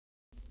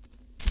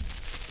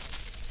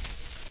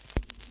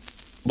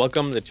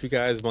Welcome to Two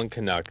Guys, One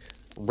Canuck.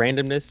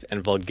 Randomness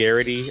and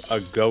vulgarity a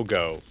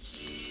go-go.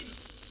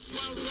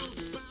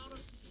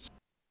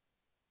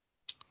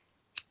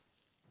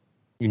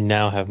 You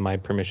now have my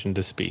permission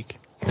to speak.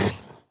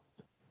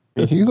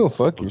 You go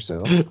fuck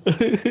yourself.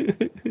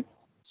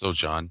 So,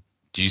 John,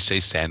 do you say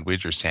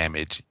sandwich or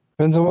sandwich?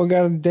 Depends on what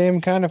goddamn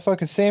kind of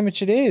fucking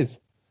sandwich it is.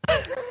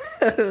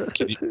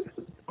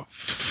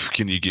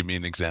 Can you give me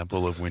an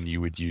example of when you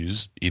would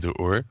use either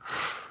or?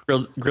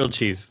 Grilled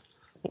cheese.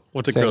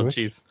 What's a Sandwich. grilled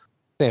cheese?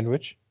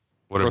 Sandwich.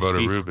 What Roast about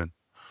beef. a Reuben?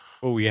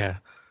 Oh, yeah.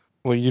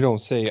 Well, you don't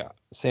say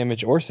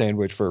sandwich or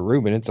sandwich for a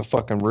Reuben. It's a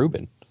fucking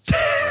Reuben.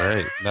 All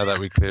right, now that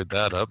we cleared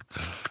that up,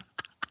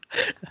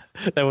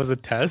 That was a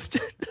test.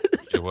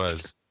 it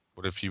was.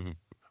 What if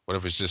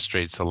it's just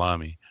straight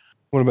salami?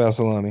 What about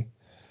salami?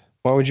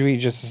 Why would you eat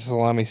just a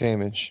salami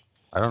sandwich?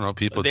 I don't know.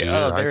 People do.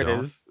 Oh, I there it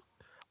don't. is.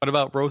 What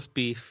about roast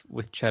beef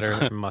with cheddar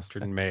and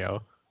mustard and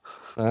mayo?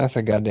 That's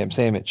a goddamn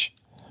sandwich.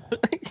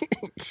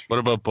 What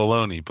about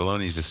bologna?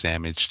 Bologna's a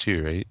sandwich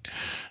too, right?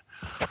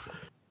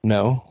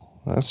 No,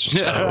 that's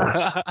just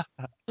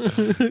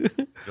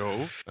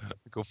No.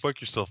 Go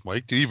fuck yourself,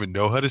 Mike. Do you even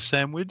know how to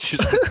sandwich?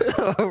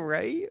 Oh,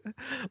 right?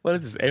 What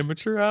is this,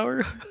 amateur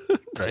hour?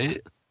 Right?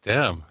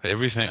 Damn.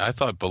 Everything. I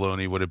thought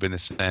bologna would have been a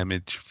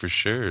sandwich for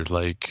sure.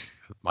 Like,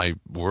 my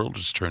world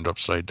is turned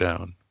upside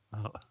down.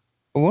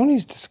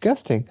 bologna's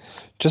disgusting.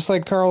 Just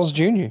like Carl's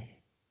Jr.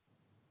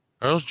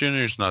 Carl's Jr.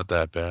 is not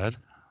that bad.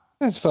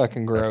 That's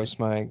fucking gross,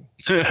 Mike.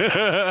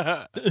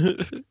 I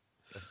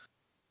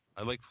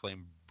like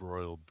flame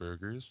broiled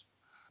burgers.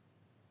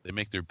 They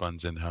make their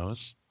buns in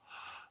house.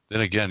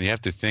 Then again, you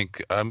have to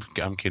think I'm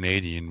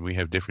Canadian. We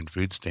have different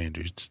food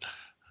standards.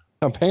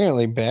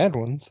 Apparently bad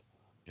ones.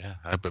 Yeah,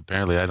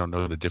 apparently I don't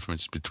know the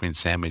difference between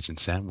sandwich and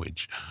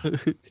sandwich.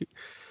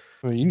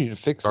 Well, you need to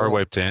fix Car that.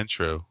 wipe to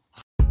intro.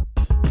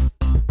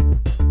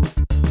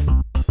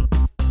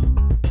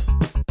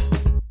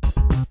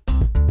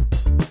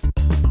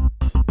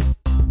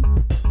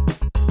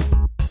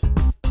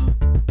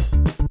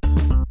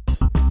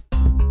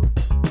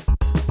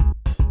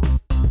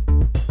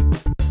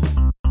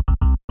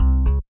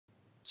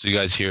 So you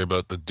guys hear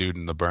about the dude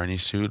in the Barney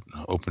suit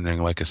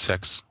opening like a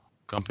sex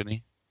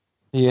company?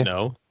 Yeah.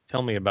 No.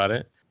 Tell me about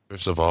it.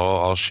 First of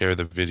all, I'll share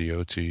the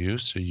video to you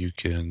so you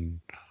can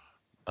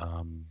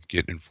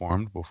get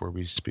informed before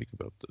we speak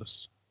about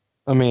this.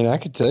 I mean, I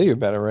could tell you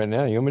about it right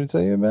now. You want me to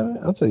tell you about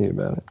it? I'll tell you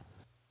about it.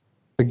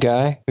 The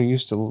guy who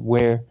used to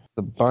wear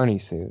the Barney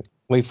suit.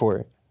 Wait for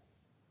it.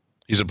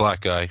 He's a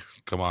black guy.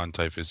 Come on,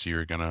 Typhus,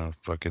 you're gonna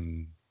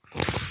fucking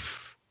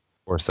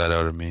force that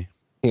out of me.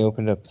 He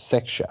opened up a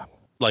sex shop.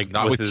 Like,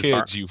 Not with his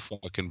kids, you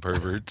fucking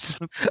perverts.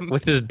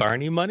 with his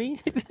Barney money?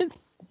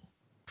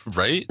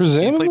 Right?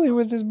 Presumably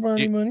with his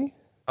Barney he- money.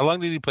 How long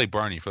did he play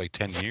Barney? For like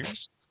 10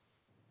 years?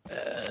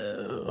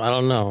 I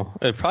don't know.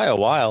 Probably a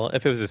while.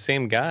 If it was the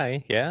same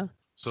guy, yeah.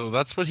 So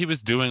that's what he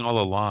was doing all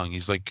along.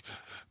 He's like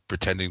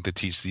pretending to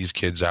teach these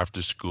kids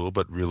after school,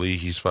 but really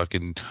he's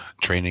fucking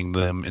training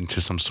them into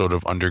some sort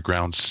of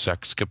underground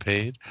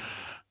sexcapade.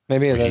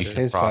 Maybe Where he that's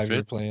can his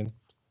 5-year profit. plan.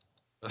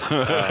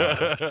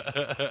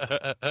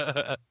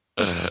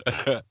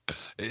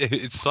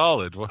 It's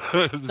solid.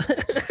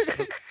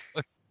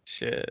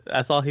 Shit.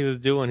 That's all he was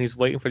doing. He's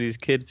waiting for these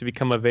kids to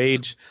become of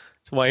age.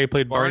 That's why he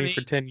played Barney Barney-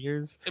 for 10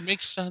 years. It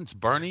makes sense.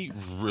 Barney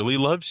really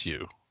loves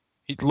you.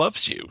 He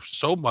loves you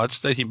so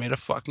much that he made a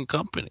fucking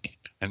company,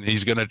 and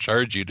he's gonna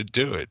charge you to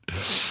do it.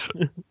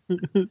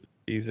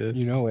 Jesus.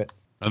 You know it.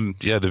 And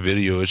yeah, the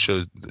video it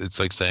shows it's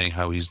like saying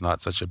how he's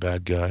not such a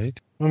bad guy.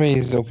 I mean,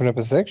 he's opened up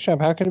a sex shop.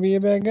 How could he be a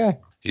bad guy?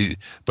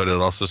 But it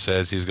also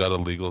says he's got a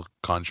legal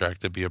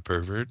contract to be a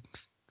pervert.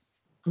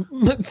 I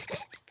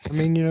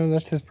mean,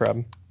 that's his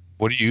problem.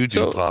 What do you do,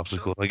 So-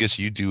 Popsicle? I guess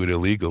you do it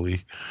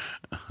illegally.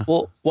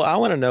 Well, what I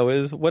want to know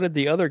is, what did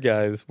the other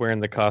guys wearing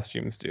the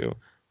costumes do?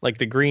 Like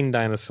the green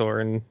dinosaur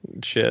and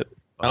shit.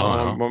 I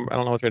don't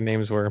know what their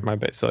names were. My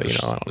bad. So, I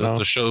don't know.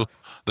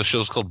 The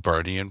show's called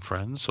Barney and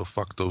Friends, so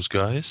fuck those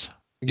guys.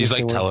 I He's guess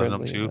like they weren't telling them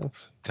friendly to.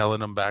 enough. Telling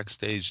them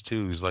backstage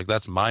too. He's like,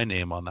 that's my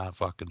name on that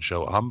fucking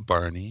show. I'm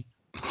Barney.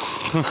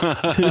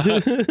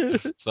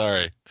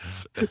 Sorry.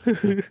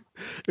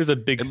 There's a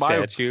big In my-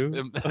 statue.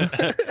 In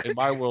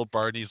my world,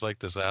 Barney's like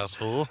this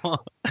asshole.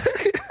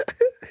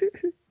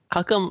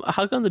 How come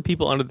the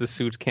people under the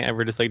suits can't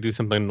ever just like do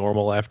something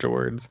normal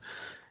afterwards?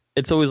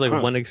 It's always like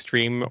one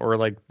extreme or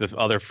like the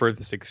other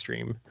furthest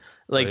extreme.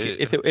 Like Right.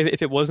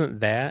 if it wasn't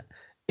that,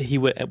 he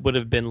would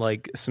have been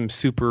like some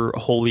super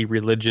holy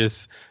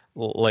religious,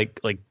 like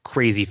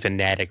crazy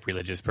fanatic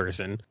religious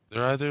person.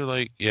 They're either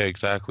like, yeah,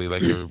 exactly,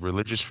 like a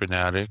religious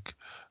fanatic,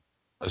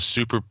 a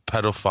super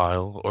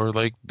pedophile, or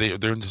like they're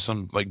into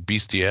some like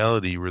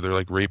bestiality where they're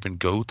like raping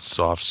goats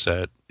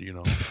offset,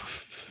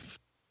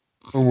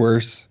 Or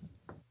worse,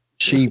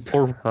 sheep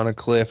Or on a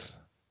cliff.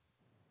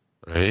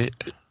 right?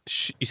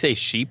 you say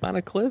sheep on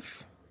a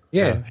cliff?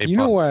 Yeah, Hey, you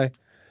know Pop. why.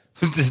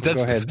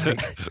 That's, ahead.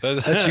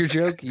 That's your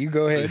joke. You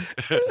go ahead.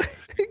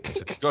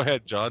 Go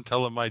ahead, John.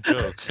 Tell him my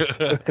joke.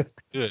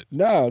 Do it.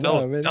 No,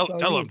 Tell, man. tell, it's all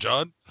tell good. him,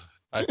 John.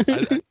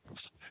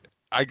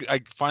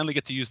 I finally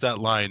get to use that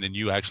line, and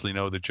you actually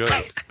know the joke.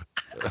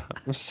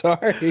 I'm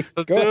sorry.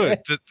 Let's Go do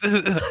ahead.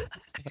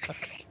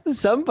 it.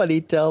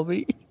 Somebody tell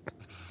me.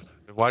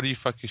 Why do you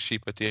fuck a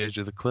sheep at the edge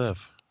of the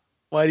cliff?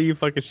 Why do you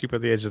fuck a sheep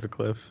at the edge of the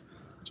cliff?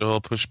 So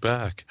I'll push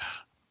back.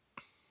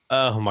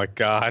 Oh my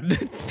God.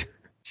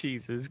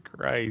 Jesus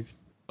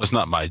Christ. It's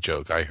not my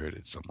joke. I heard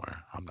it somewhere.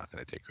 I'm not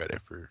going to take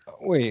credit for.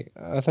 Wait,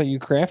 I thought you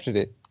crafted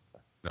it.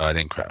 No, I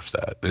didn't craft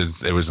that.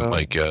 It wasn't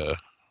like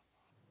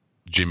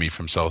Jimmy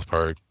from South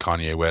Park,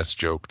 Kanye West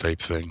joke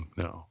type thing.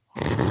 No.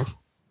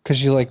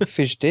 Because you like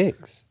fish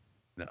dicks.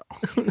 No.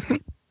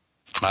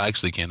 I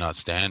actually cannot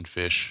stand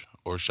fish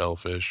or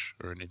shellfish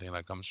or anything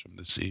that comes from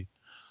the sea.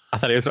 I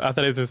thought he was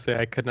going to say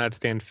I could not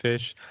stand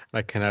fish and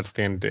I cannot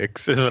stand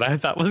dicks is what I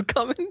thought was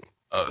coming.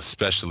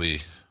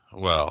 Especially,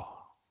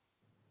 well,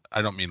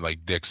 I don't mean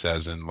like dicks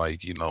as in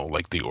like,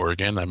 like the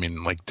organ. I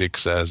mean like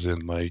dicks as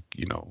in like,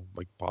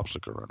 like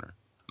popsicle runner.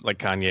 Like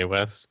Kanye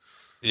West.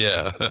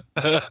 Yeah.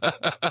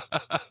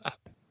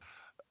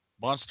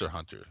 Monster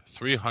Hunter,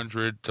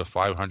 300 to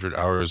 500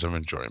 hours of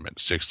enjoyment.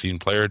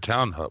 16-player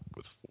town hub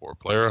with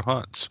 4-player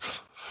hunts.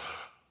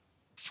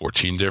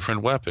 14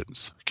 different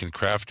weapons. Can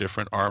craft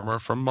different armor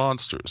from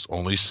monsters.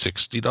 Only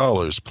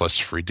 $60 plus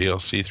free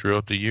DLC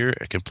throughout the year.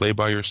 It can play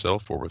by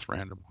yourself or with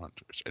random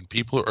hunters. And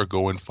people are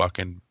going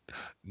fucking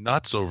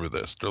nuts over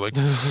this. They're like,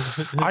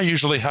 I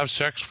usually have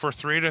sex for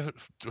 3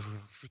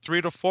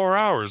 to 4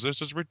 hours.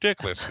 This is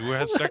ridiculous. Who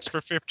has sex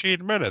for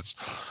 15 minutes?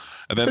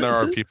 And then there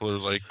are people who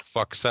are like,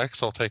 fuck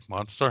sex, I'll take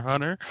Monster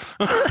Hunter.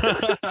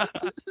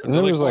 And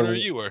there was like, like, what are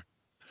you? Or,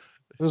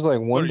 there was like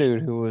one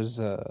dude who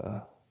was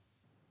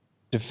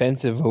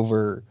defensive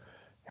over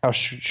how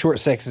short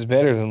sex is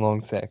better than long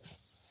sex.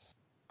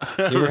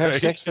 You ever have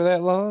sex for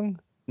that long?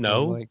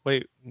 No. Like,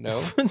 wait.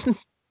 No.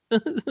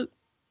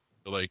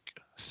 like,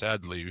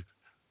 sadly,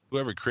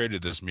 whoever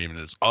created this meme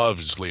is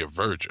obviously a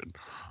virgin.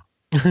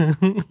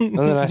 And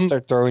then I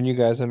start throwing you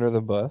guys under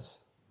the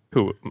bus.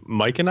 Who?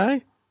 Mike and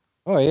I?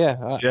 Oh yeah,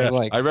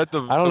 I read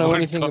the. I don't know one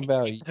anything comment.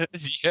 about.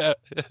 Yeah,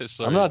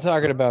 sorry. I'm not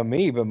talking about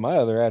me, but my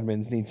other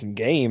admins need some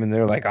game, and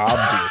they're like,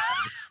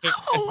 obviously.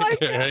 Oh my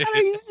God,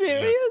 are you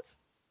serious?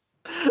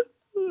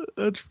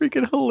 That's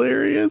freaking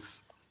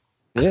hilarious.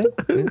 Yeah.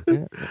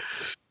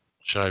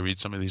 Should I read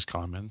some of these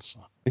comments?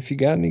 If you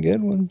got any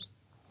good ones.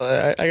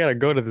 I gotta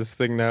go to this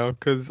thing now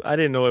because I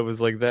didn't know it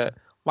was like that.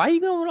 Why are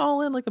you going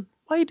all in like a?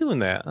 Why are you doing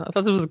that? I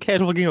thought this was a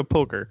casual game of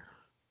poker.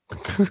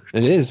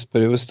 It is,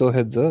 but it was still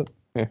heads up.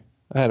 Here,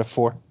 I had a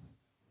 4.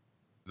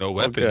 No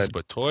weapons, good.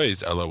 but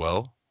toys.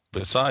 LOL.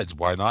 Besides,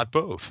 why not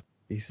both?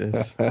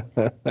 Jesus.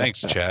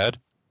 Thanks, Chad.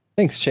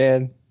 Thanks,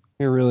 Chad.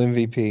 You're a real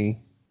MVP.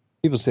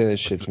 People say that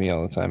shit to me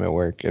all the time at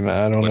work, and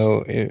I don't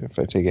know if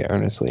I take it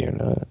earnestly or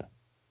not.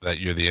 That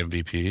you're the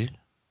MVP.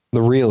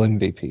 The real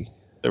MVP.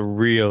 The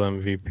real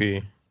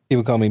MVP.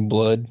 People call me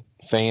Blood,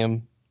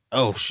 Fam,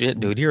 Oh shit,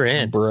 dude, you're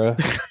in. Bruh.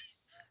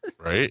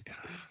 Right?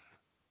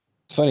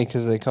 It's funny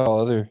because they call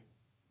other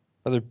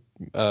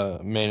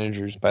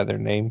managers by their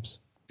names.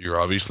 You're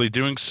obviously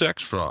doing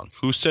sex wrong.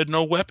 Who said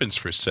no weapons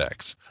for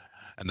sex?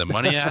 And the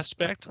money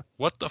aspect?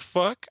 What the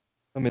fuck?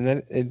 I mean,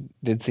 it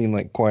did seem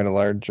like quite a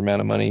large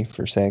amount of money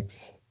for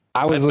sex.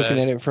 I was looking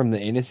at it from the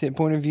innocent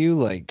point of view,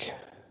 like,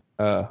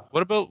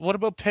 What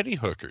about petty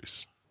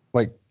hookers?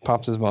 like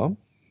Pops' mom.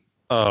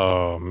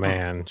 Oh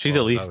man, she's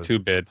Oh, at least that was- 2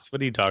 bits.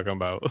 What are you talking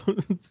about?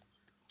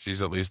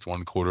 She's at least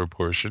 1/4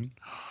 portion.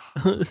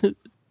 I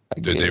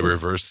Did they guess.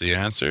 reverse the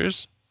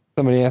answers?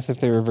 Somebody asked if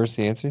they reverse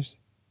the answers.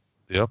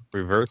 Yep.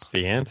 Reverse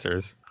the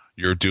answers.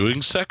 You're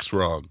doing sex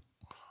wrong.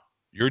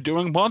 You're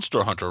doing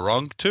Monster Hunter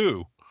wrong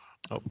too.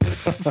 Oh.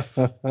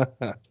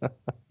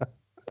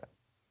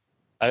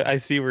 I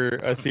see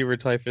where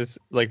Typhus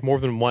like more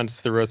than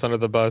once threw us under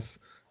the bus.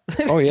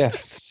 Oh yeah.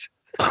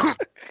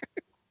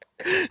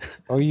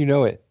 Oh, you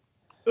know it.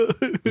 You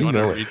want to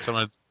know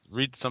it.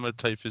 read some of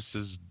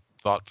Typhus's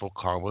thoughtful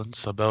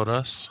comments about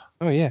us?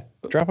 Oh yeah.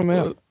 Drop them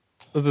out.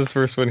 What's this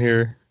first one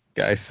here?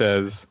 Guy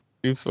says,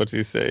 oops, what's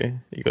he say?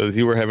 He goes,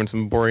 you were having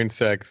some boring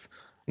sex.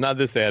 Not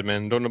this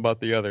admin, don't know about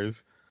the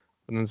others.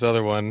 And this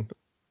other one,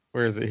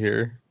 where is it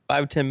here?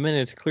 5-10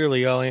 minutes,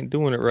 clearly y'all ain't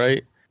doing it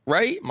right.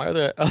 Right? My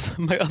other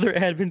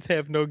admins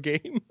have no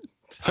game.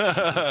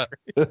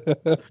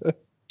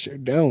 Sure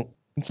don't.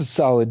 It's a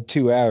solid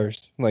 2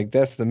 hours. Like,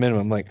 that's the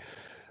minimum. Like,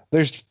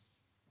 there's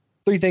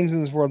 3 things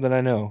in this world that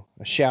I know.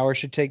 A shower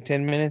should take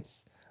 10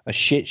 minutes. A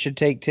shit should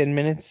take 10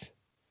 minutes.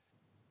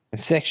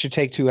 And sex should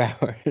take 2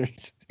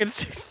 hours.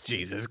 It's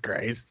Jesus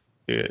Christ.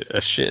 Dude,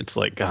 a shit's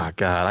like, oh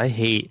God, I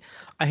hate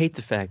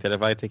the fact that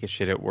if I take a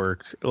shit at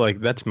work, like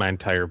that's my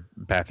entire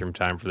bathroom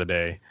time for the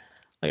day.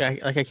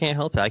 Like I can't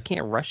help it. I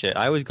can't rush it.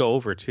 I always go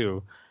over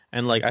too.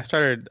 And like I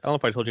don't know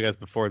if I told you guys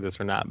before this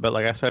or not, but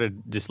like I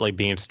started just like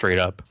being straight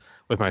up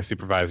with my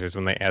supervisors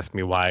when they asked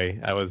me why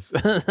I was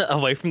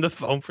away from the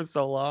phone for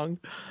so long.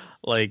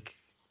 Like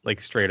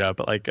straight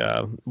up. Like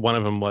one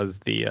of them was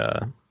the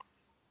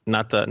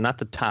not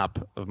the top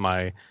of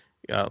my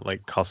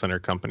like call center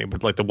company,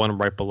 but like the one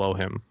right below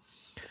him.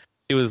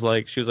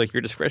 she was like,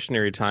 your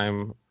discretionary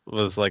time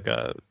was like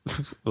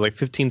was like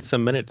 15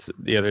 some minutes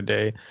the other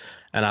day,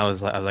 and I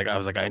was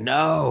like, I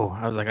know,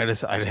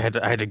 I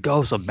had to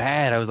go so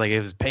bad. I was like, it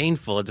was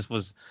painful. It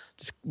just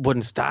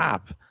wouldn't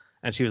stop.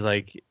 And she goes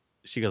like,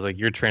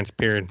 your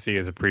transparency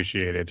is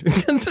appreciated.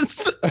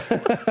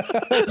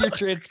 Your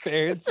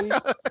transparency.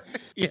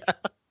 Yeah.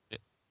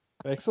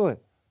 Excellent.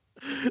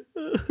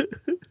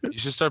 You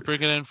should start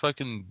bringing in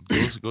fucking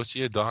go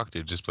see a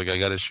doctor. Just like, I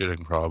got a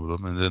shitting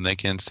problem, and then they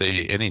can't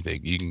say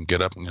anything. You can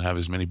get up and have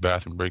as many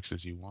bathroom breaks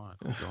as you want.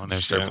 Go in there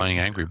and start playing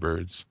Angry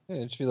Birds. Yeah,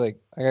 and she's like,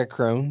 I got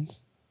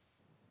Crohn's.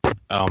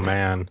 Oh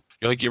man.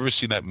 You ever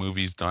seen that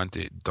movie's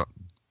Dante's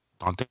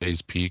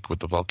Peak with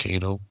the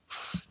volcano?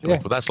 Yeah.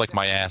 Well, that's like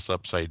my ass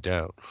upside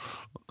down.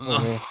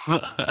 Oh,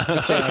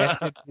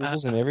 acid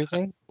pools and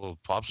everything. Well,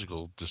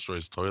 popsicle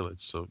destroys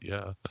toilets, so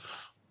yeah.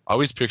 I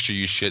always picture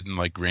you shitting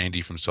like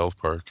Randy from South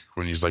Park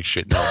when he's like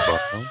shitting out.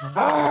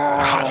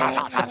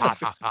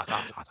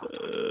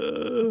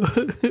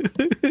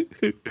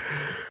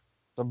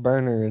 A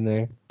burner in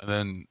there. And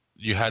then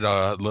you had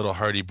a little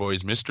Hardy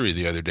Boys mystery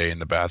the other day in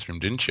the bathroom,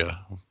 didn't you?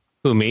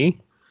 Who, me?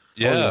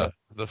 Yeah. Oh, yeah.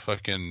 The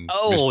fucking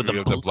mystery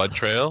of the blood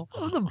trail.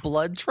 Oh, the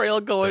blood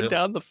trail going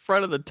down the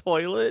front of the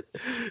toilet.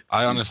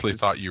 I honestly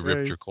thought you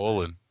ripped your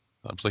colon.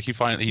 I was like,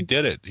 he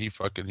did it. He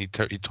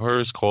tore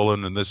his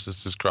colon, and this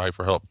is his cry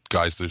for help.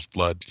 Guys, there's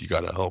blood. You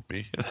gotta help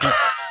me.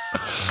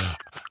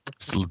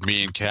 It's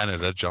me in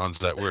Canada.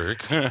 John's at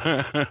work.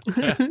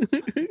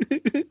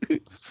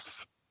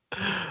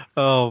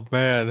 Oh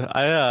man,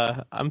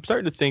 I'm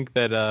starting to think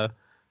that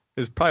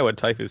it's probably what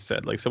Typhus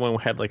said. Like someone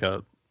had like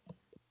a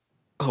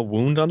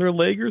wound on their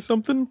leg or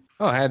something.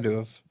 Oh, I had to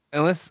have.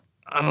 Unless,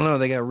 I don't know,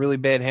 they got really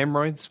bad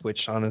hemorrhoids,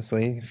 which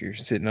honestly, if you're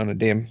sitting on a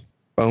damn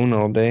bone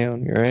all day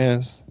on your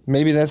ass,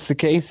 maybe that's the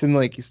case. And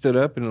like you stood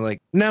up and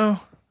like, no,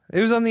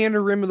 it was on the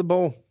inner rim of the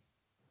bowl.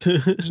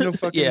 There's no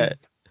fucking,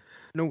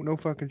 no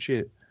fucking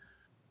shit.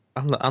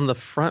 On the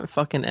front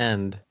fucking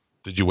end.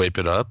 Did you wipe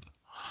it up?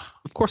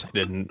 Of course I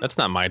didn't. That's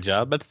not my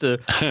job. That's the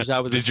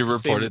job of the Did you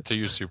report it to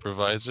your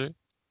supervisor?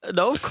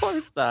 No, of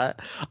course not.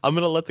 I'm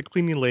gonna let the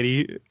cleaning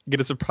lady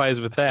get a surprise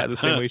with that, the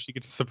same way she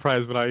gets a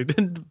surprise when I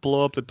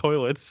blow up the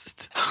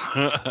toilets.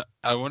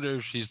 I wonder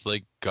if she's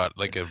like got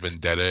like a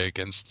vendetta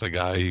against the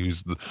guy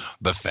who's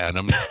the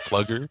Phantom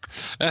plugger.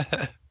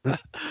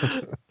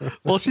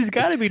 Well, she's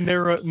got to be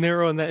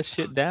narrowing that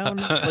shit down,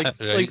 like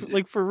Right.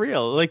 like for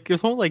real. Like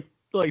there's only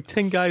like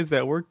 10 guys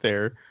that work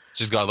there.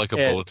 She's got like a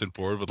bulletin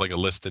board with like a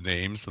list of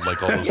names and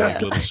like all those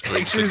like little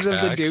strings. Pictures of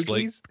the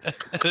dookies.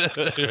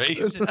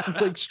 Right?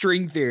 Like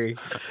string theory.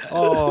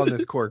 Oh, on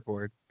this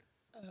corkboard.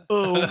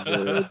 Oh,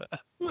 man.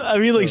 I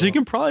mean, like she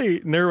can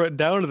probably narrow it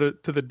down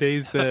to the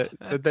days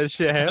that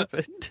shit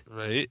happened.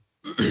 Right.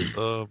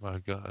 Oh my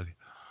god.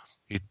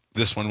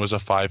 This one was a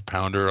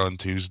 5-pounder on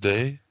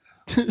Tuesday.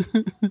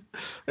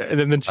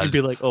 And then she'd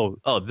be like,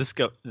 oh, this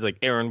guy is like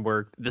Aaron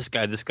worked, this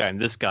guy, and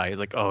this guy is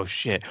like, oh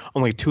shit,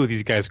 only 2 of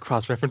these guys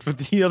cross-referenced with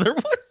the other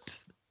one.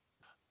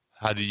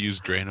 Had to use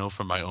Drano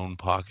from my own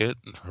pocket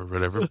or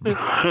whatever.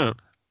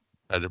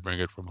 Had to bring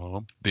it from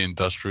home. The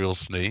industrial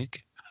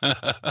snake.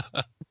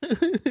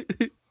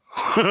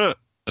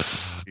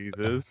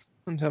 Jesus.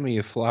 Don't tell me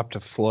you flopped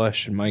a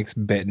flush and Mike's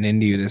betting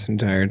into you this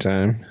entire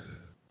time.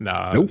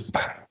 Nah. Nope.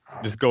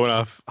 Just going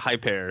off high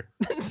pair.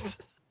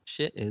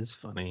 Shit is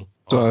funny.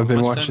 So I've been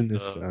I'm gonna watching send,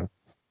 this. Sorry,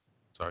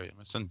 I'm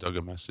gonna send Doug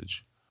a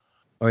message.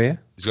 Oh yeah.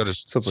 He's got a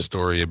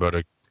story about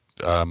a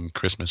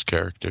Christmas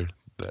character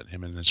that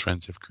him and his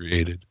friends have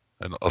created,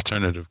 an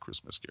alternative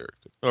Christmas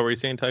character. What were you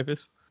saying,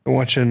 Typhus? I'm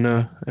watching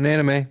an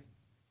anime.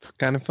 It's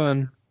kind of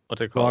fun.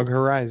 What's it called? Log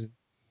Horizon.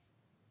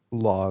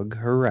 Log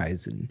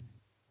Horizon.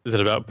 Is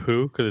it about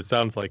poo? Because it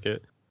sounds like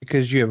it.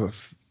 Because you have a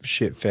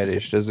shit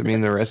fetish doesn't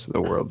mean the rest of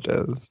the world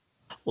does.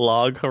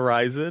 Log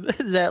Horizon.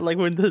 Is that like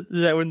when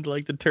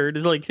the turd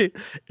is like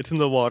it's in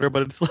the water,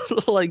 but it's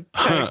like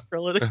kind of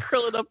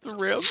curling up the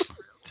rim?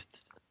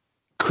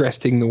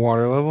 Cresting the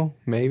water level,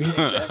 maybe.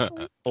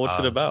 What's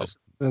it about?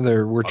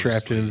 We're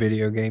trapped in a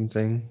video game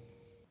thing.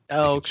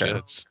 Oh,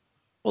 okay.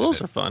 Well,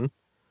 those are fun.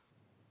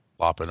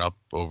 Flopping up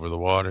over the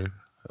water.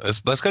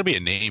 That's got to be a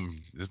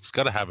name. It's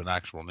got to have an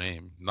actual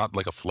name, not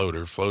like a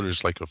floater.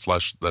 Floater's like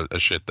a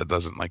shit that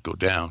doesn't like go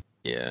down.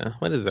 Yeah,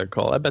 what is that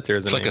called? I bet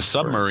there's It's like a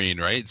submarine,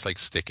 right? It's like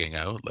sticking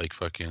out, like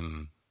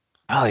fucking.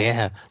 Oh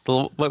yeah,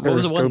 what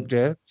was the one?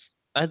 Depth?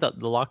 I thought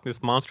the Loch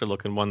Ness monster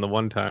looking one the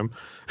one time.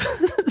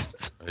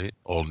 Right?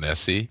 Old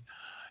Nessie,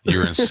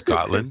 you're in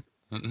Scotland.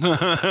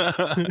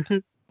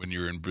 When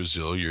you're in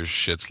Brazil, your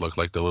shits look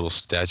like the little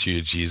statue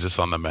of Jesus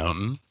on the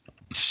mountain.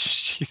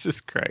 Jesus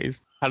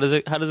Christ! How does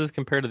this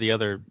compare to the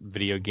other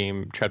video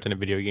game trapped in a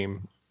video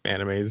game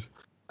animes?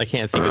 I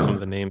can't think of some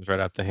of the names right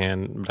off the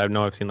hand, but I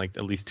know I've seen like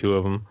at least 2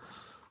 of them.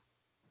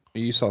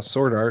 You saw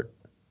Sword Art.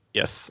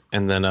 Yes,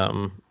 and then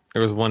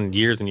there was one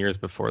years and years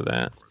before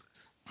that.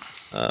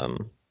 I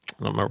don't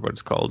remember what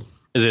it's called.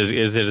 Is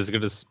it as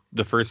good as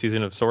the first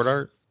season of Sword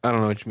Art? I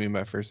don't know what you mean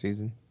by first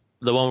season.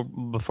 The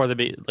one before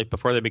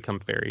they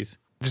become fairies.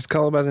 Just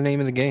call it by the name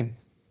of the game.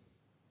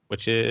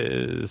 which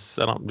is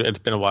I don't. It's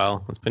been a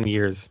while. It's been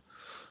years.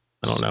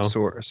 I don't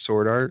know.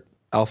 Sword Art,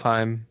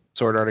 Alfheim,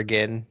 Sword Art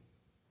again,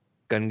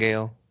 Gun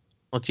Gale.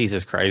 Well,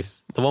 Jesus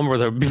Christ, the one where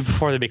they're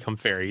before they become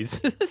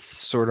fairies.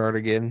 Sword Art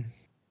again.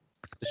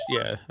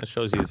 Yeah, that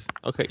shows he's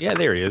okay. Yeah,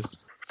 there he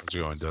is. How's it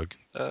going, Doug?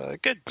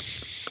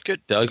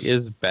 Good. Doug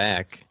is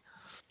back.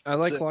 I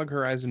like Log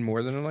Horizon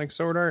more than I like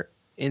Sword Art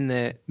in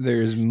that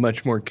there's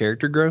much more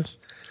character growth.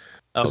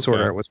 Okay. Sword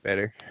Art was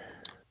better.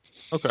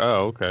 Okay.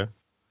 Oh, okay.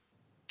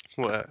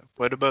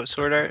 What about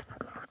Sword Art?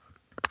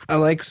 I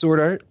like Sword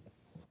Art.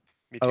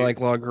 Me I too. like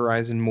Log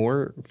Horizon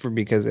more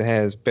because it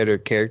has better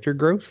character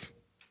growth.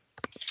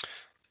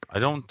 I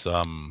don't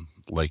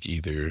like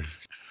either.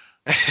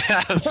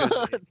 I was gonna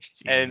say,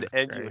 and Jesus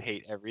you Christ.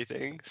 hate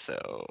everything,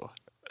 so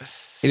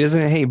He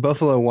doesn't hate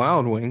Buffalo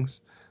Wild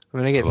Wings. I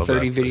mean, I get I love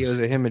 30 that place.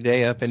 videos of him a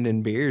day up and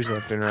in beers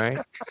left and right.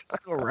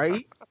 All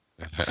right.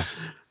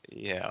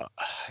 yeah.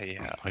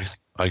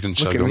 I can Look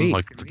chug at them me.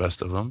 like the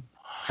best of them.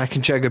 I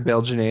can chug a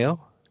Belgian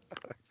ale.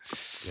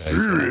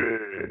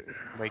 Yeah,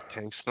 Mike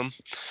tanks them.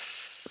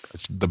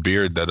 it's the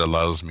beard that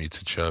allows me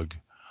to chug.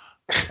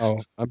 Oh,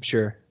 I'm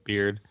sure.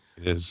 Beard.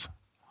 It is.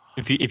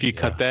 If you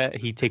cut that,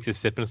 he takes a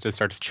sip and just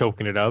starts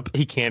choking it up.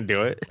 He can't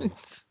do it.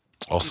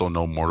 Also,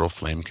 no mortal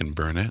flame can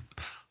burn it.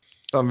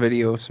 Some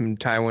video of some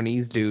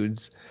Taiwanese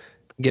dudes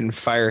getting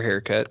fire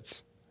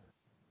haircuts.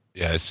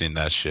 Yeah, I've seen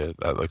that shit.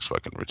 That looks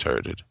fucking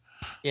retarded.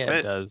 Yeah, What?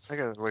 it does. I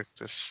gotta look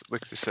this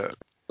up.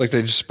 Like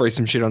they just spray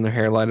some shit on their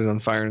hair, light it on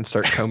fire, and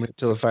start combing it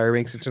till the fire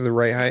makes it to the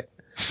right height.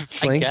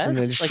 I Length, and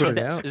then guess. just Like, put is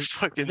it that, out. is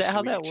Fucking that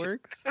how that sweet.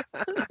 works?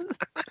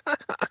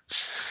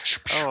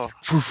 Oh,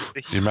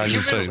 Can you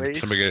imagine human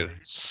somebody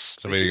race-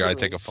 gotta human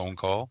take a race- phone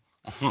call?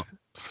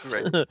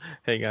 Right.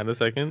 Hang on a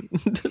second.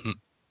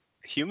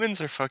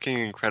 Humans are fucking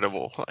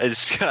incredible. I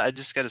just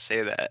gotta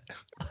say that.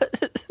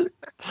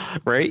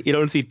 Right? You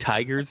don't see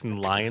tigers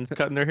and lions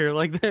cutting their hair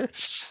like that.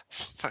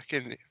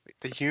 Fucking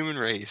the human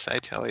race, I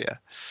tell ya.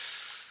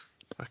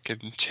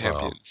 Fucking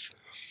champions.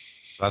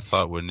 That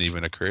thought wouldn't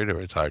even occur to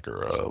a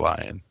tiger or a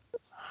lion.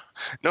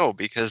 No,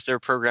 because they're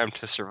programmed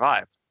to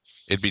survive,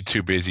 It'd be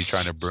too busy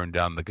trying to burn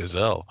down the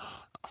gazelle.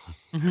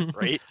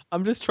 right?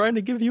 I'm just trying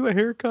to give you a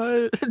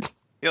haircut.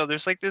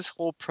 There's like this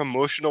whole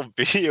promotional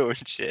video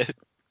and shit.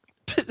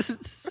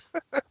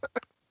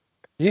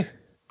 Yeah.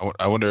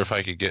 I wonder if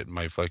I could get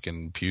my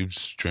fucking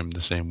pubes trimmed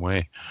the same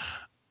way.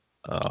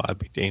 Oh, that'd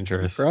be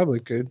dangerous. Probably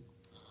could.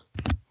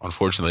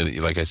 Unfortunately,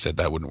 like I said,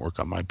 that wouldn't work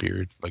on my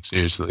beard. Like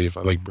seriously, if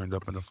I like burned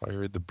up in a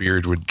fire, the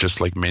beard would just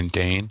like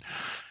maintain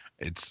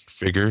its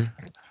figure,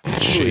 I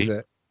believe shape,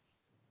 that.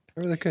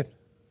 I really could.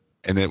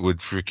 and it would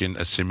freaking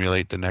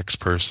assimilate the next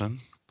person.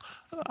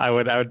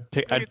 I'd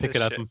pick Look at it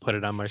this up shit. and put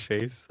it on my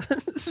face.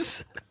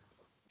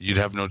 You'd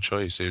have no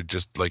choice. It would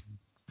just like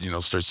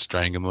start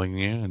strangling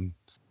you, and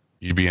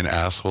you'd be an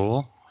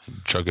asshole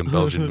chugging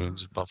Belgian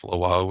moons, Buffalo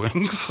Wild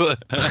Wings.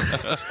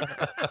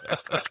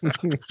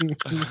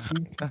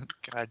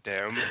 God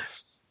damn.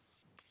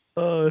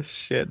 Oh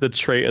shit! The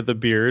trait of the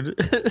beard.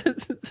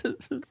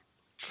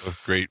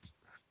 With great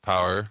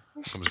power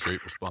comes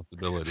great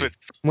responsibility. With-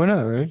 Why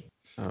not, right?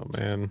 Oh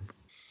man.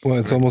 Well,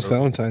 it's Right, almost bro.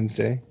 Valentine's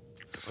Day.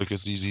 Look at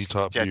ZZ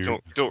Top Yeah,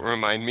 beard. don't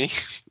remind me.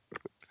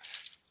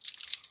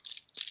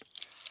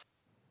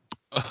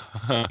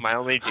 My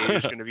only date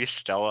is gonna be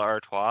Stella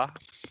Artois.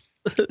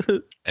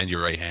 And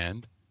your right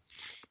hand.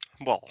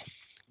 Well,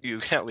 you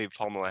can't leave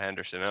Pamela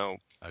Henderson out.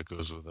 That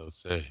goes without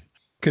say.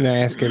 Can I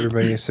ask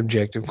everybody a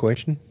subjective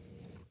question?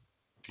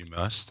 If you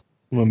must.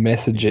 I'm gonna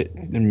message it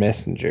in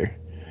Messenger.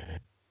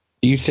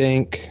 Do you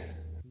think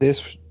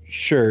this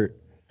shirt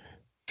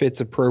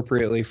fits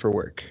appropriately for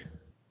work?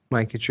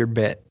 Mike, it's your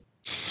bet.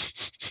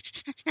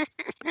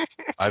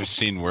 I've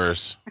seen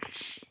worse.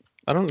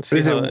 I don't see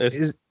Is how it,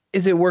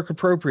 is it work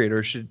appropriate,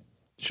 or should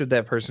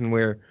that person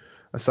wear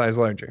a size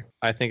larger?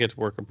 I think it's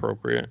work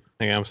appropriate.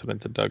 Hang on, I'm sending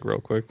it to Doug real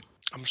quick.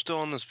 I'm still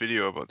on this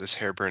video about this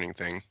hair burning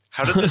thing.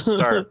 How did this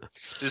start?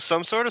 Is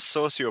some sort of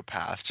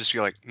sociopath just be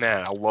like,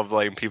 man, I love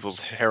lighting people's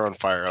hair on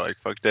fire, like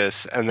fuck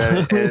this, and then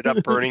it ended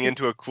up burning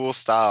into a cool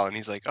style, and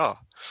he's like, oh,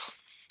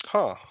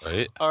 huh,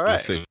 Right? all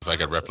Let's right, see if I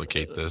could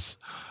replicate this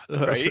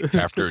right.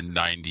 after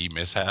 90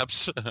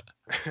 mishaps.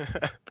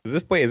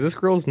 Is this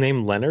girl's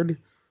name Leonard?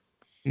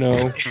 No.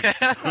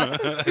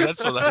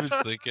 That's what I was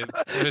thinking.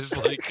 There's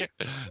like,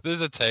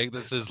 there's a tag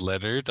that says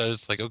Leonard. I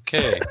was like,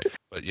 okay.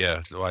 But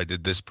yeah, why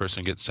did this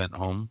person get sent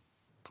home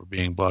for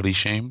being body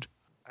shamed?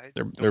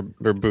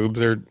 Their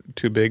boobs are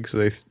too big, so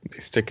they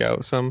stick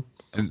out some.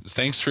 And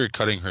thanks for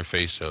cutting her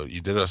face out.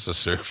 You did us a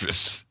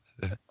service.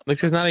 Like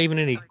there's not even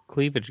any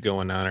cleavage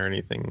going on or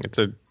anything. It's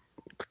a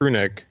crew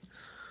neck.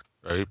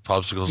 Right?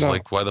 Popsicle's No.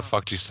 like, why the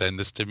fuck did you send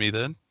this to me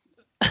then?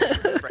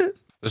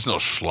 There's no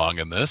schlong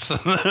in this.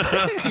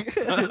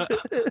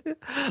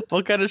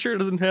 What kind of shirt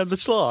doesn't have the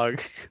schlong?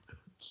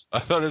 I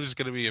thought it was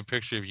going to be a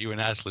picture of you and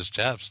ashless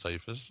chaps,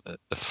 typist.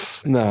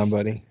 Nah,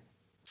 buddy.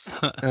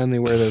 I only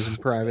wear those in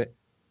private.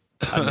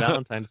 On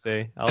Valentine's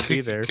Day, I'll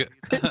be there.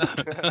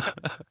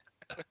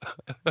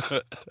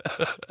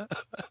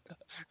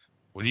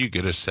 When do you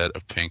get a set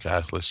of pink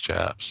assless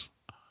chaps?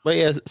 But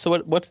yeah, so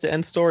what's the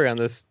end story on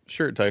this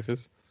shirt,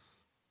 Typhus?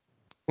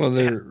 Well,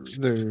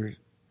 they're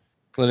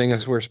letting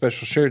us wear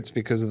special shirts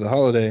because of the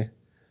holiday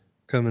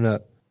coming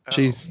up.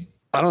 Oh.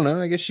 I don't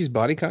know. I guess she's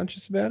body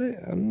conscious about it.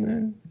 I don't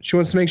know. She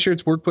wants to make sure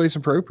it's workplace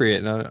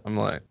appropriate, and I'm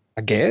like,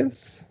 I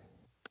guess.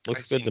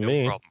 Looks I good see to no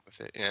me. problem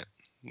with it. Yeah.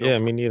 Yeah,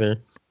 me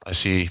neither. I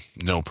see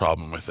no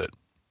problem with it.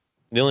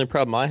 The only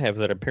problem I have is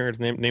that her parents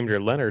named her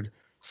Leonard.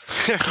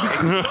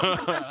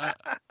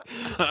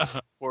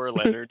 Poor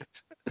Leonard.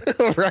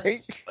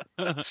 Right?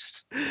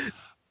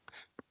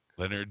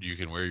 Leonard, you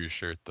can wear your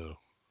shirt though.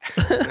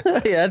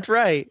 Yeah, that's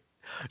right.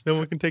 No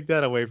one can take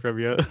that away from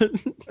you.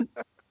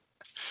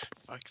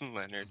 Fucking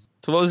Leonard.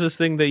 So what was this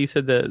thing that you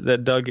said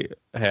that Doug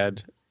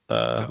had,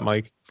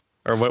 Mike?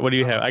 Or what do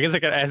you have? I guess I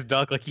gotta ask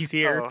Doug like he's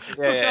here. Oh,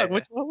 yeah,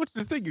 Doug, what's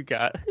the thing you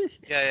got?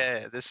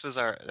 Yeah. This was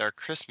our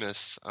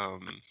Christmas.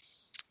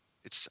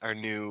 It's our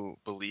new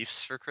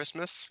beliefs for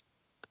Christmas.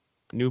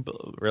 New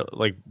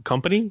like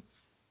company?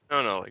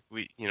 No, like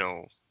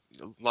a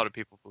lot of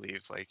people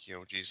believe like,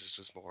 Jesus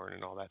was born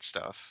and all that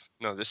stuff.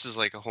 No, this is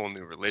like a whole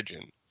new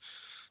religion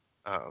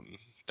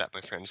that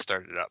my friend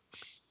started up.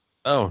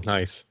 Oh,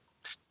 nice.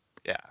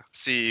 Yeah.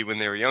 See, when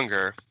they were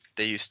younger,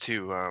 they used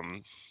to,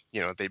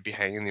 they'd be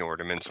hanging the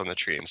ornaments on the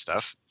tree and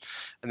stuff,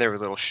 and they were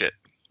little shit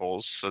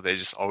holes, so they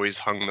just always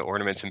hung the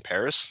ornaments in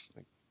pairs,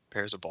 like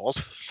pairs of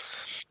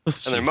balls.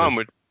 And their mom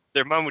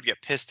would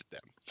get pissed at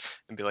them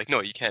and be like,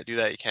 "No, you can't do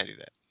that. You can't do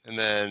that." And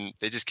then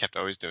they just kept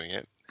always doing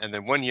it. And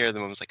then one year, the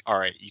mom was like, "All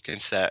right, you can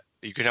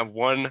have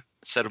one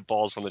set of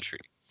balls on the tree."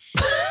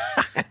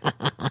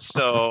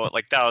 So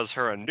like that was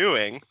her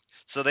undoing.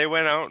 So they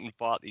went out and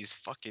bought these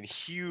fucking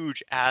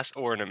huge ass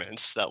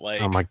ornaments that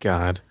like. Oh my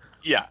god.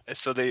 Yeah.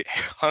 So they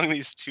hung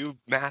these two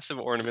massive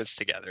ornaments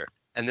together,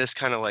 and this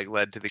kind of like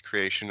led to the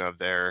creation of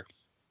their.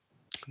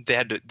 They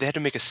had to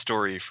make a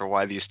story for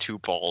why these two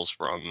balls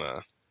were on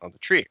the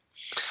tree.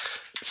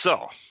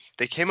 So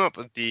they came up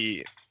with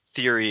the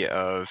theory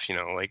of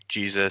like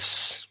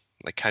Jesus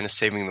like kind of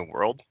saving the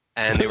world,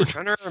 and they were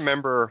trying to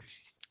remember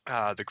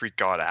the Greek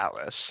god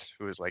Atlas,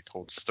 who was like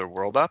holds the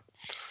world up,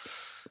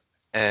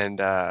 and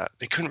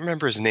they couldn't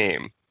remember his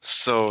name,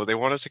 so they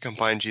wanted to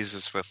combine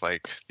Jesus with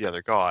like the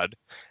other god,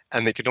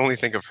 and they could only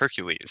think of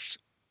Hercules,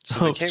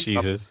 so they came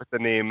up with the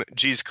name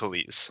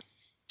Jescules.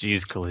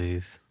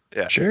 Jescules.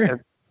 Yeah,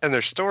 sure. And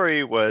their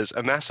story was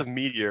a massive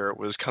meteor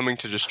was coming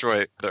to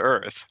destroy the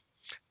Earth,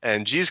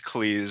 and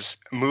Jescules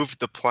moved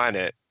the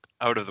planet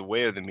out of the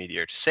way of the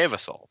meteor to save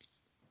us all.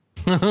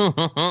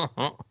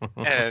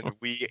 And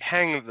we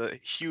hang the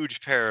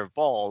huge pair of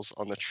balls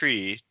on the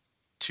tree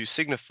to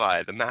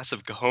signify the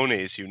massive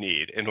cojones you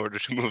need in order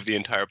to move the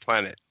entire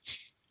planet.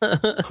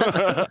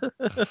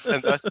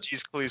 And thus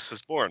Jescules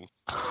was born.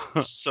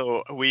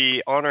 So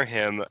we honor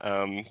him.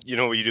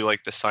 You do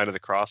like the sign of the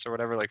cross or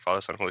whatever, like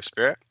Father, Son, Holy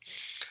Spirit.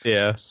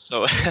 Yeah.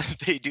 So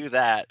they do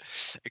that,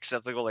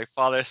 except they go like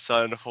Father,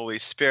 Son, Holy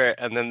Spirit,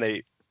 and then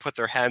they put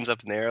their hands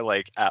up in the air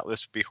like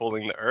Atlas would be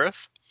holding the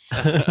earth.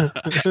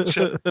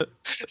 So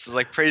it's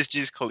like praise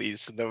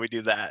Jescules, and then we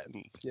do that,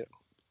 and You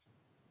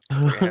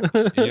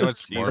know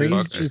what's more Praise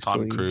fucked is Tom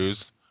Jescules.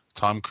 Cruise.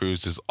 Tom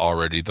Cruise is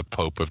already the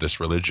pope of this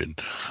religion.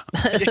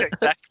 Yeah,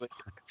 exactly.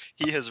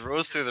 He has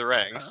rose through the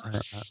ranks.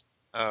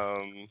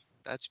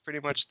 That's pretty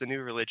much the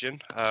new religion.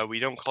 We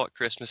don't call it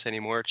Christmas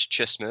anymore. It's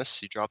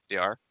Chismas. You drop the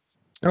R.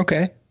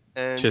 Okay.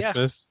 And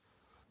Chismas.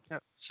 yeah.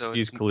 So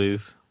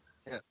Jescules.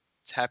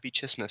 it's happy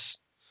Chismas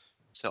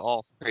to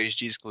all. Praise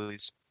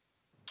Jescules.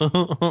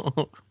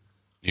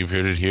 You've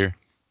heard it here.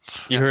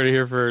 You heard it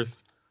here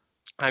first.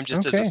 I'm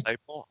just a Okay.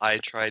 disciple. I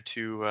try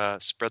to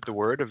spread the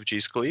word of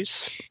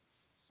Jescules.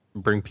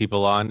 Bring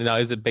people on. Now,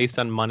 is it based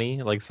on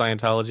money, like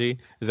Scientology?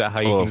 Is that how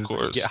you Oh, can of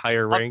course. get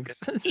higher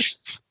ranks?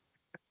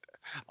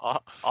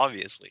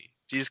 Obviously,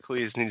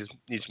 Jescules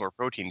needs more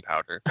protein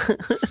powder.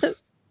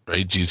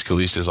 Right? Jesus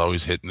Caliste is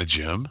always hitting the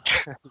gym.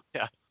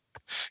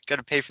 Got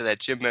to pay for that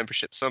gym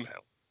membership somehow.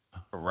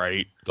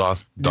 Right.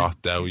 Doth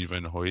thou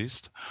even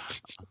hoist?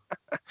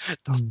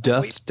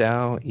 Dost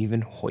thou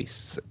even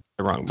hoist?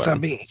 The wrong It's not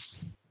button. me.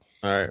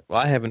 All right. Well,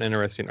 I have an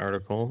interesting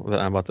article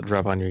that I'm about to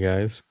drop on you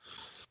guys.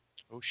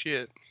 Oh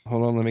shit!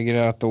 Hold on, let me get it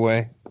out the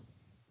way.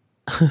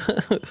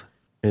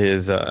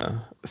 His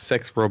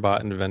sex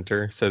robot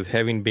inventor says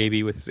having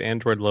baby with his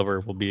android lover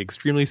will be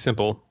extremely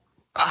simple.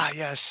 Ah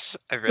yes,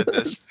 I read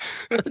this.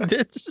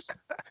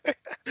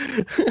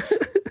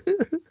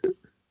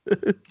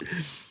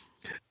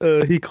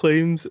 He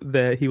claims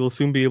that he will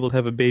soon be able to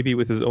have a baby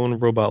with his own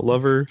robot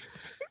lover.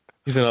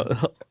 He's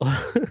gonna.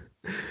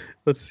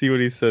 Let's see what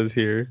he says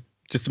here.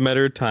 Just a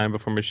matter of time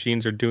before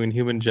machines are doing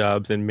human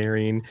jobs and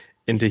marrying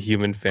into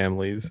human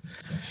families.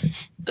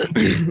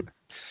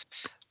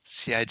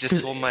 See, I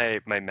just told my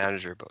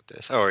manager about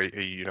this. Oh, are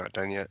you not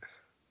done yet?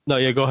 No,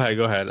 yeah, go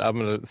ahead. I'm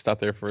gonna stop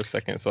there for a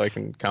second so I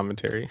can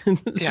commentary.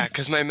 Yeah,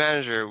 because my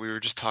manager, we were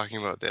just talking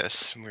about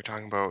this, and we were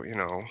talking about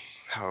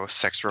how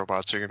sex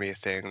robots are going to be a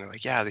thing. They're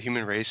like, yeah, the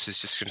human race is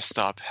just going to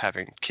stop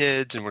having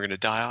kids and we're going to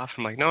die off.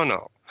 I'm like,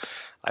 no.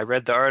 I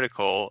read the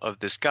article of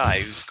this guy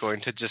who's going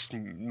to just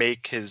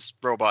make his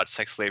robot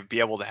sex slave be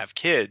able to have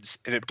kids,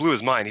 and it blew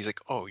his mind. He's like,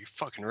 oh, you're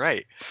fucking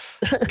right.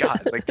 God,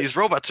 like these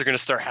robots are going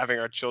to start having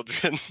our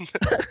children.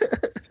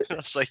 I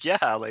was like,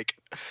 yeah, like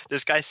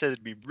this guy said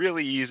it'd be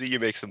really easy. You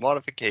make some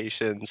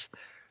modifications.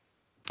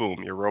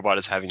 Boom, your robot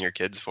is having your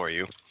kids for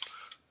you.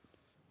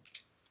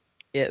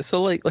 Yeah,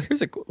 so like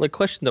here's a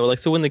question though. Like,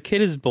 so when the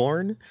kid is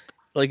born,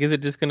 like, is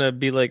it just gonna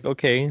be like,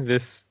 okay,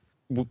 this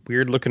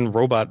weird looking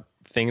robot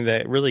thing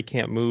that really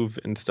can't move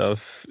and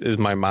stuff is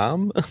my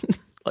mom?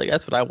 Like,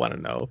 that's what I want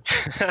to know.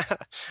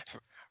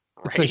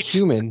 It's a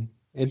human.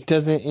 It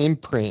doesn't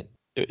imprint.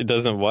 It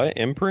doesn't what?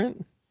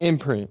 Imprint?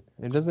 Imprint.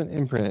 It doesn't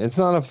imprint. It's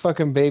not a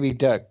fucking baby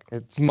duck.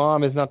 Its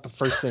mom is not the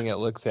first thing it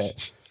looks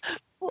at.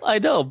 Well, I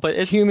know, but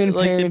it's Human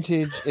like,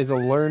 parentage is a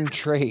learned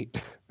trait,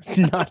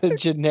 not a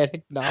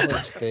genetic knowledge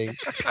thing.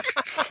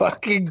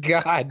 Fucking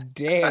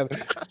goddamn.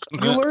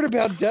 You learn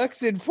about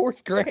ducks in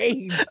 4th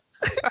grade.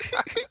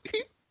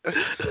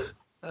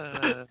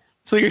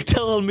 So you're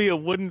telling me it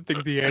wouldn't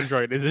think the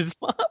android is its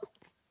mom?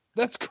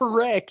 That's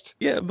correct.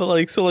 Yeah, but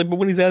but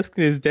when he's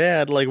asking his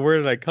dad, like, where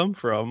did I come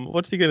from?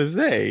 What's he gonna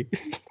say?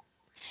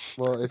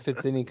 Well, if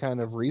it's any kind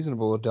of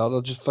reasonable adult,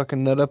 I'll just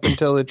fucking nut up and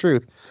tell the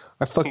truth.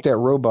 I fucked that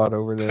robot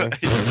over there.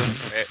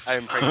 I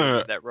am pregnant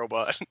with that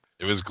robot.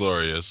 It was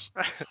glorious.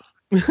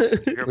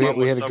 Your mom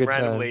we was had a some good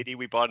random time. lady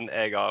we bought an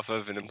egg off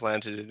of and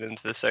implanted it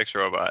into the sex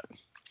robot.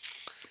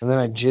 And then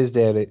I jizzed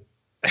at it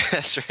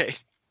That's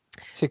right.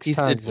 6 It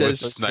times. says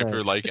the first time.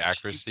 Sniper-like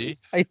accuracy.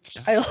 I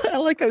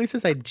like how he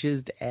says I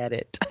jizzed at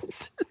it.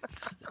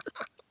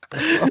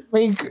 I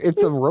mean,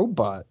 it's a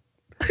robot.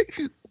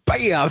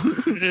 Bam!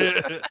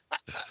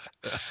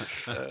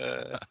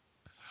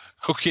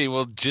 Okay,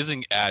 well,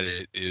 jizzing at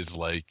it is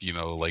like,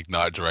 like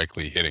not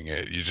directly hitting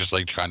it. You're just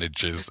like trying to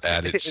jizz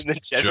at its In the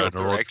general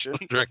direction.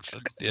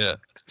 Yeah.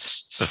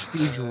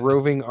 Huge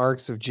roving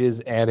arcs of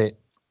jizz at it.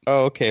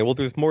 Oh, okay. Well,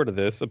 there's more to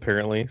this,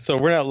 apparently. So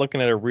we're not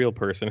looking at a real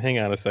person. Hang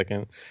on a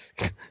second.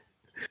 It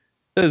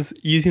says,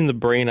 using the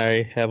brain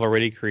I have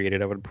already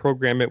created, I would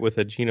program it with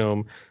a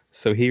genome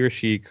so he or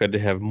she could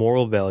have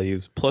moral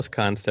values plus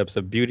concepts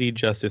of beauty,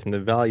 justice, and the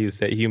values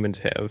that humans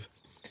have.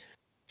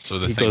 So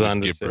the He thing goes on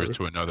would to give say- birth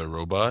to another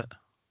robot?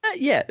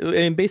 Yeah,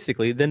 and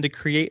basically, then to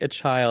create a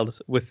child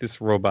with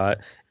this robot,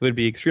 it would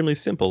be extremely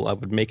simple. I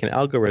would make an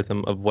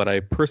algorithm of what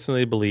I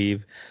personally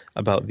believe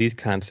about these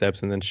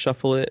concepts and then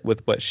shuffle it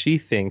with what she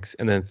thinks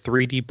and then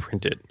 3D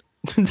print it.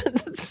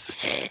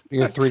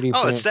 You're 3D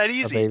Oh, print it's that a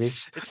easy. baby.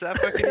 It's that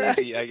fucking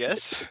easy, I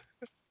guess.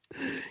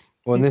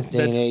 Well, in this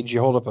day and age, you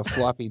hold up a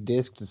floppy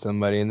disk to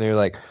somebody and they're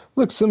like,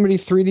 look, somebody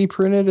 3D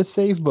printed a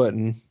save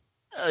button.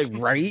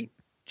 Right?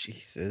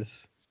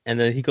 Jesus. And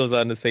then he goes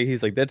on to say,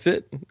 he's like, that's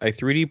it. I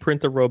 3D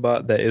print the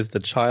robot that is the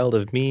child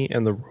of me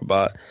and the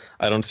robot.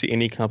 I don't see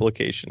any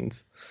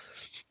complications.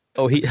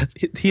 Oh, he's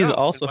No,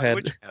 also why had...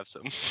 would you have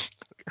some?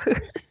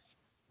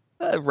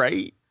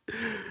 Right?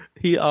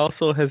 He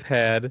also has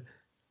had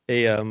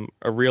a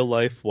real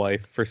life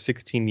wife for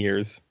 16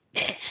 years,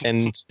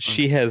 and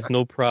she has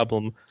no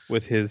problem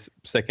with his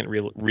second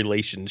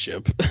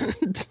relationship.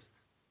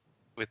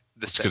 With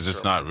the sex Because it's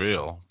robot. not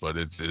real, but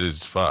it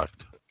is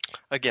fucked.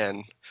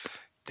 Again,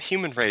 the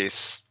human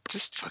race,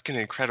 just fucking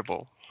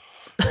incredible.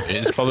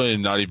 It's probably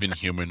not even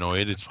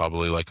humanoid. It's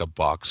probably like a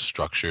box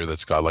structure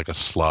that's got like a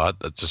slot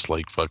that just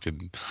like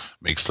fucking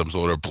makes some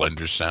sort of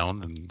blender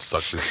sound and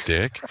sucks his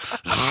dick.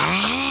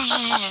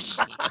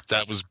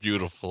 That was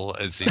beautiful.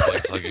 As he's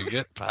like plugging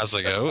it,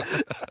 passing out.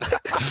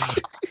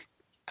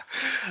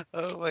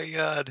 Oh my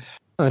god.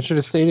 I should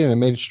have stayed in and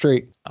made it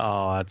straight.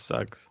 Oh, that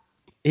sucks.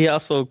 He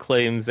also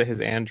claims that his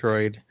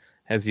android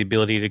has the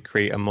ability to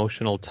create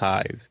emotional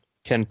ties.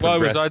 Can Why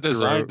was progress I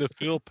designed through- to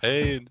feel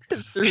pain?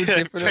 through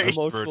different Right.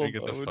 emotional Burning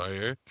in the modes.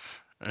 fire.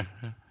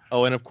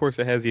 Oh, and of course,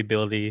 it has the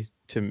ability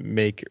to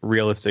make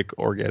realistic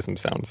orgasm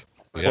sounds.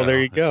 Yeah, Well, there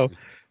you it's go. a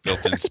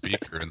Built-in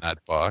speaker in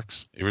that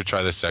box. You ever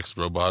try the sex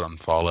robot on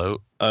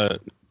Fallout?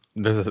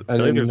 There's a, I think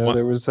didn't there's know one-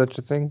 there was such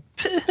a thing.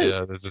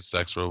 Yeah, there's a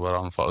sex robot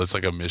on Fallout. It's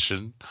like a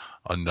mission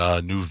on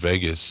New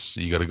Vegas.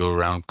 You got to go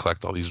around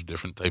collect all these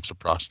different types of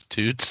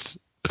prostitutes.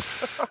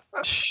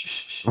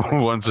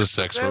 One's a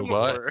sex Them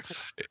robot.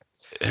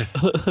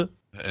 or-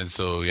 And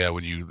so yeah,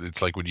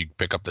 it's like when you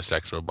pick up the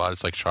sex robot,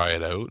 it's like try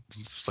it out.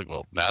 It's just like,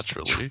 well,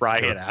 naturally. Try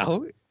it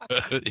out.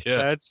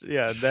 Yeah.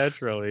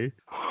 Naturally.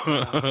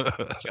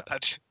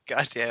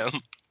 God damn.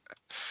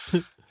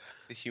 The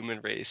human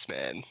race,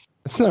 man.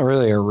 It's not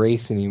really a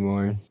race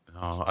anymore.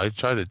 No, I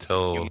try to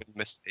tell Human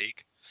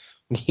mistake.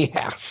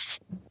 Yeah.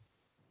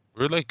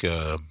 we're like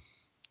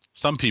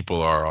some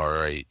people are all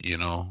right,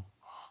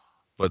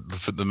 but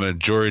for the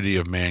majority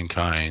of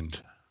mankind,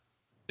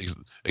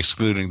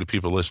 excluding the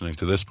people listening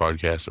to this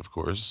podcast, of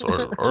course,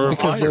 or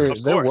Because they're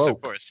Of course, woke.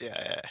 of course.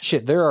 Yeah.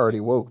 Shit, they're already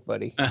woke,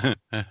 buddy.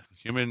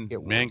 human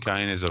woke.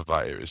 mankind is a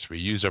virus. We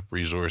use up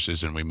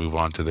resources and we move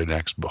on to the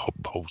next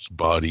host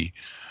body.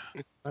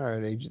 All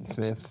right, Agent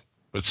Smith.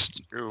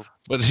 True.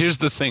 But here's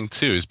the thing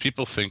too: is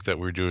people think that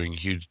we're doing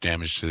huge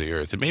damage to the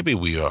Earth, and maybe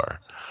we are,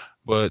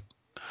 but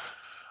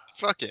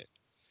Fuck it.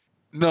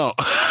 no.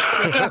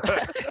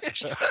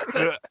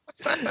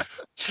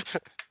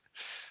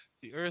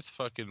 The Earth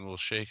fucking will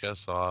shake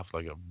us off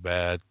like a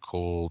bad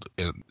cold,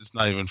 and it's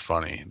not even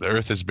funny. The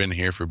Earth has been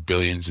here for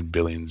billions and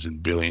billions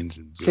and billions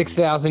and billions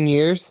 6,000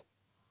 years.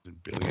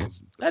 and billions.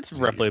 And That's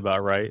billions roughly of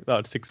about right.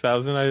 About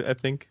 6,000, I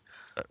think.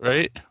 years,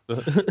 right.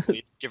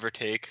 Give or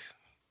take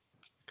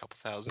a couple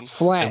thousand. It's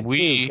flat, And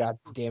we- too. God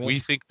damn it. We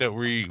think that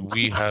we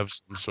have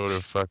some sort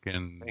of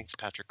fucking Thanks,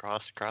 Patrick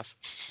Cross.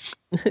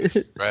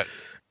 threat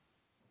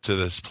to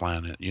this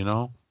planet. You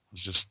know,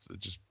 it's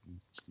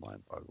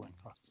mind-boggling.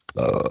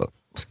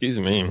 Excuse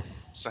me.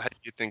 So how do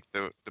you think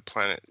the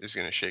planet is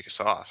going to shake us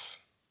off?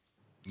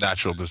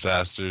 Natural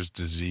disasters,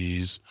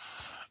 disease,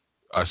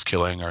 us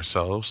killing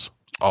ourselves,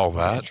 all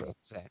that. Natural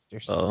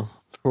disasters. Oh,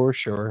 For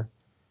sure.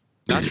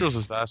 Natural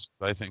disasters,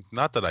 I think,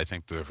 not that I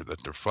think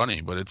that they're funny,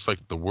 but it's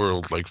like the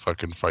world like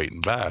fucking fighting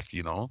back,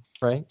 you know?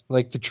 Right?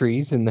 Like the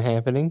trees and the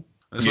happening.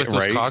 It's Yeah, like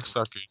those right.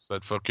 cocksuckers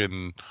that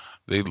fucking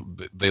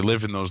they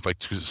live in those like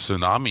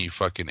tsunami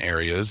fucking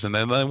areas, and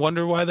then I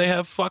wonder why they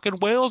have fucking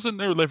whales in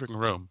their living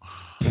room.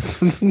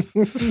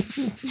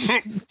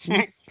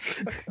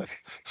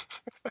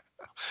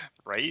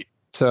 Right?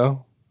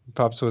 So,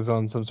 Pops was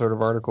on some sort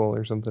of article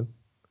or something.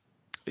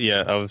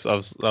 yeah. I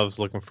was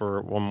looking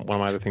for one of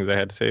my other things I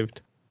had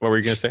saved. What were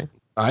you gonna say?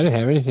 I didn't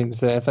have anything to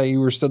say. I thought you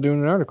were still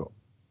doing an article.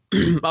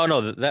 Oh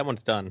no, that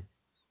one's done.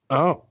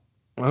 Oh,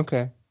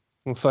 okay.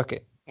 Well, fuck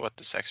it. What,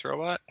 the sex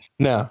robot?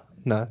 No,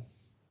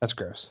 that's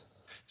gross.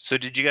 So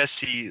did you guys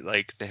see,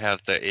 like, they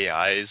have the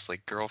AIs,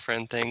 like,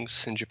 girlfriend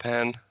things in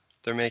Japan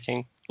they're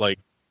making? Like,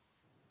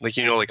 Like,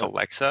 you know, like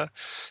Alexa?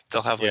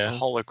 They'll have, like, Yeah. a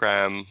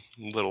hologram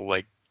little,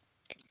 like,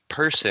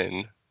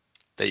 person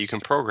that you can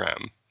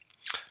program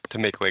to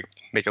make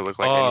it look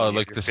like any Oh, of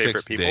like your the favorite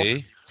sixth people.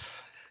 day,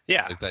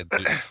 Yeah. like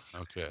that.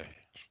 Okay.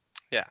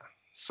 Yeah.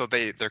 So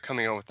they're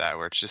coming out with that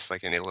where it's just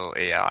like any little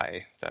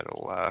AI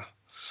that'll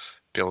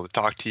be able to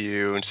talk to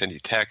you and send you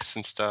texts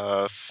and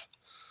stuff.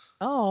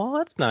 oh,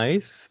 that's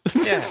nice.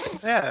 Yeah,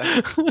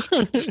 yeah.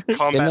 Just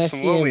combat I some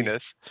see him?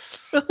 loneliness.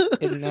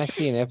 Didn't I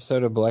see an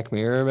episode of Black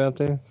Mirror about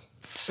this?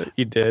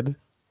 You did,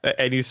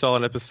 and you saw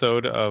an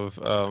episode of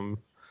oh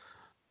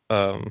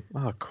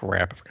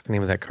crap, I forgot the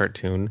name of that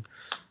cartoon.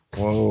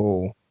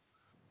 Whoa.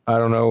 I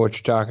don't know what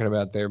you're talking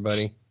about there,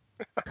 buddy.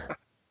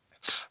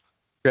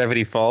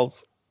 Gravity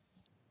Falls.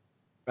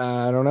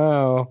 I don't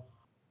know.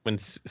 When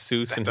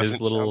Seuss That and doesn't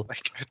his little sound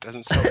like it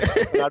doesn't sound like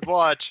something I'd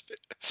watch.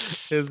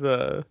 his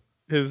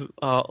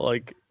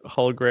like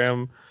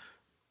hologram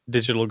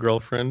digital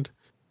girlfriend.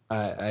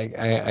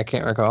 I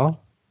can't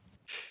recall.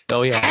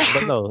 Oh yeah,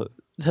 but no,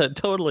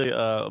 totally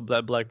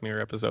that Black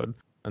Mirror episode,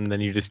 and then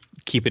you just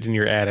keep it in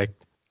your attic,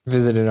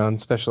 Visited on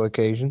special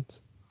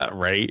occasions.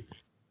 right?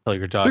 Tell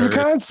your daughter. There's a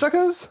kind,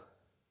 suckers.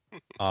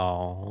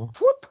 Oh,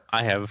 Whoop.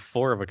 I have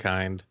 4 of a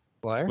kind,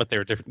 Liar. but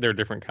they're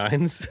different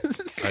kinds.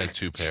 I had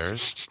 2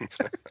 pairs.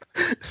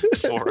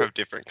 4 of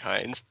different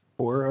kinds.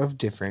 4 of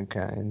different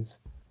kinds.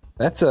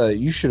 That's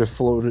you should have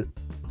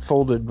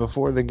folded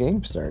before the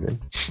game started.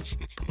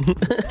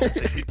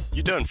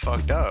 You done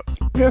fucked up.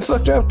 You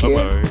fucked up, kid.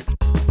 Bye-bye.